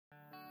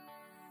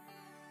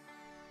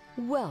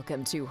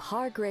Welcome to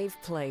Hargrave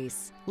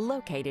Place,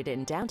 located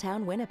in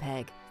downtown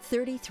Winnipeg.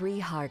 33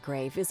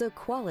 Hargrave is a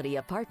quality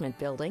apartment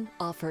building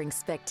offering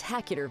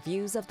spectacular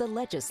views of the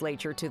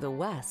legislature to the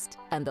west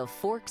and the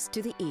Forks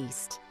to the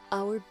east.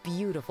 Our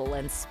beautiful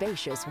and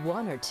spacious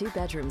 1 or 2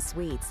 bedroom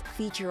suites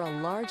feature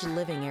a large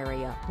living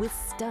area with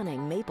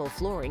stunning maple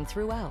flooring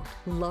throughout,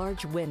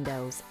 large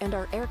windows, and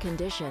are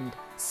air-conditioned.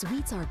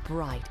 Suites are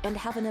bright and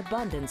have an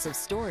abundance of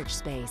storage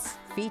space,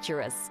 feature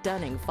a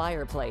stunning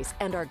fireplace,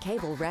 and are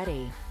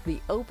cable-ready.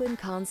 The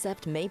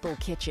open-concept maple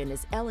kitchen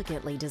is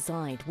elegantly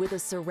designed with a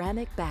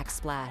ceramic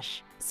backsplash,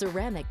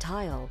 ceramic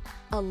tile,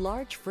 a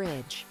large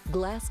fridge,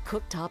 glass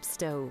cooktop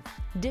stove,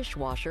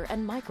 dishwasher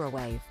and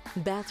microwave.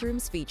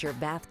 Bathrooms feature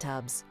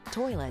bathtubs,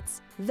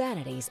 toilets,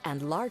 vanities,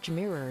 and large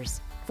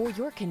mirrors. For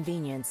your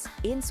convenience,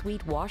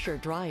 in-suite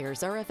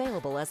washer-dryers are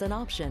available as an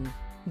option.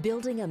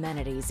 Building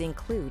amenities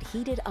include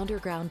heated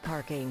underground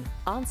parking,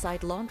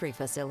 on-site laundry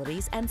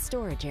facilities, and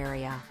storage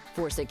area.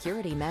 For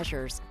security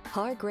measures,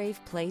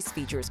 Hargrave Place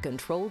features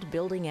controlled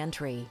building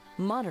entry,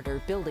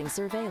 monitored building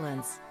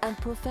surveillance, and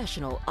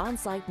professional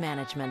on-site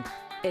management.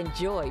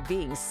 Enjoy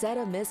being set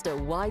amidst a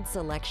wide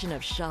selection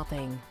of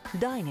shopping,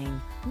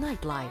 dining,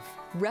 nightlife,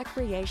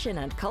 recreation,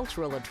 and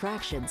cultural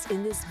attractions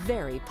in this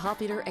very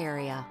popular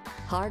area.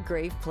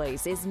 Hargrave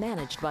Place is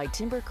managed by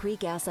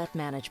Timbercreek Asset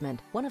Management,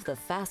 one of the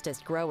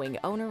fastest growing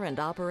owner and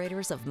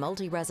operators of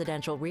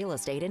multi-residential real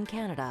estate in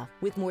Canada,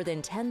 with more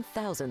than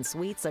 10,000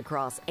 suites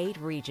across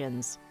 8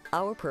 regions.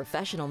 Our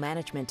professional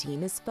management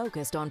team is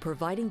focused on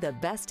providing the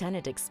best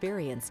tenant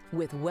experience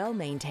with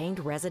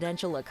well-maintained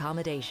residential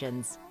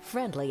accommodations,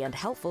 friendly and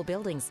helpful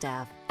building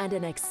staff, and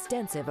an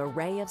extensive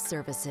array of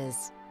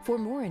services. For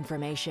more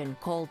information,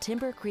 call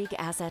Timbercreek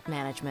Asset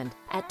Management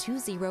at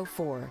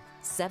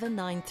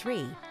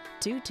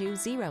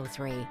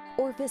 204-793-2203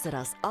 or visit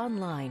us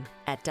online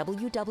at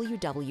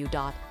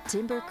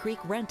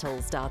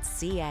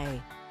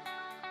www.timbercreekrentals.ca.